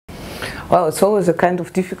Well, it's always a kind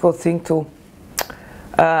of difficult thing to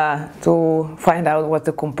find out what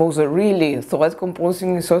the composer really thought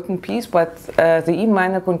composing a certain piece, but the E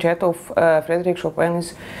minor concerto of Frédéric Chopin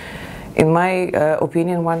is, in my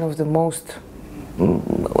opinion, one of the most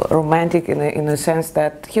romantic in the sense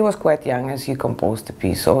that he was quite young as he composed the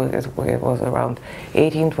piece, so it was around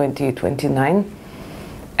 18, 20, 29,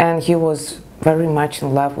 and he was very much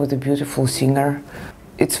in love with a beautiful singer.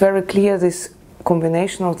 It's very clear this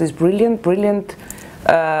combination of this brilliant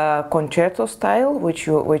concerto style, which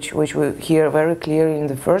we hear very clearly in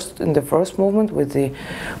the first movement, with the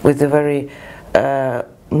very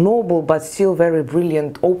noble but still very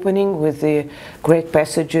brilliant opening with the great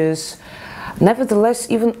passages. Nevertheless,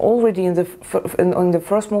 even already in the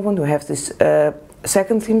first movement, we have this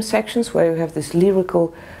second theme sections where you have this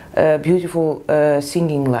lyrical, beautiful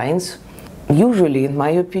singing lines. Usually, in my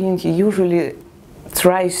opinion, he usually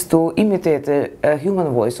tries to imitate a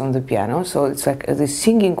human voice on the piano, so it's like the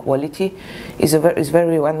singing quality is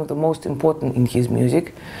very one of the most important in his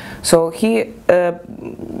music. So he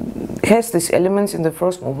has these elements in the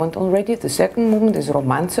first movement already. The second movement is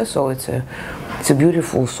romanza, so it's a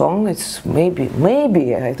beautiful song. It's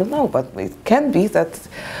maybe I don't know, but it can be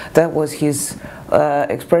that was his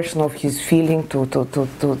expression of his feeling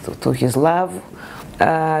to his love.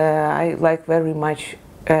 I like very much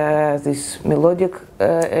this melodic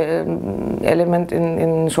element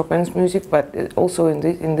in Chopin's music, but also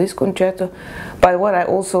in this concerto. But what I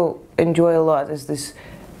also enjoy a lot is this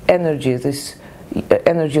energy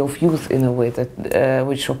of youth, in a way, that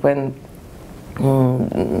which Chopin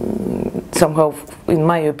somehow, in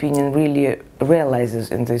my opinion, really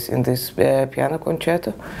realizes in this piano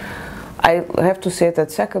concerto. I have to say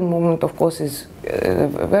that second movement, of course, is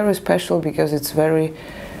very special because it's very,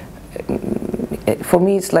 for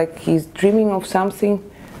me, it's like he's dreaming of something,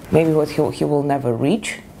 maybe what he will never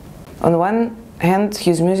reach. On one hand,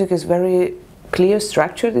 his music is very clear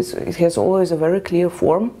structured, it has always a very clear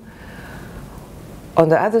form. On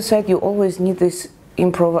the other side, you always need this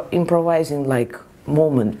improvising like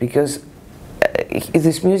moment, because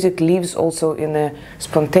this music lives also in a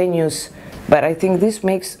spontaneous. But I think this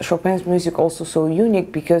makes Chopin's music also so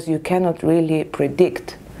unique, because you cannot really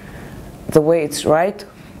predict the way it's right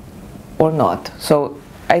or not. So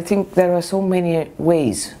I think there are so many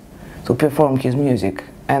ways to perform his music,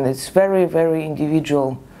 and it's very, very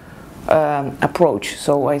individual approach.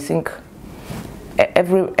 So I think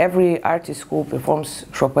every artist who performs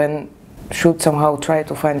Chopin should somehow try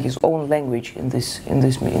to find his own language in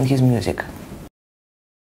his music.